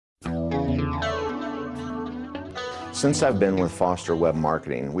Since I've been with Foster Web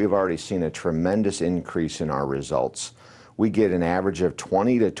Marketing, we've already seen a tremendous increase in our results. We get an average of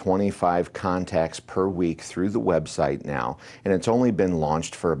 20 to 25 contacts per week through the website now, and it's only been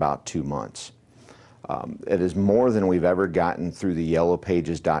launched for about 2 months. It is more than we've ever gotten through the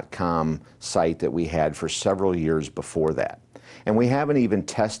yellowpages.com site that we had for several years before that. And we haven't even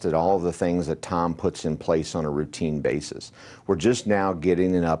tested all of the things that Tom puts in place on a routine basis. We're just now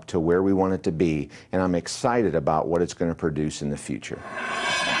getting it up to where we want it to be, and I'm excited about what it's going to produce in the future.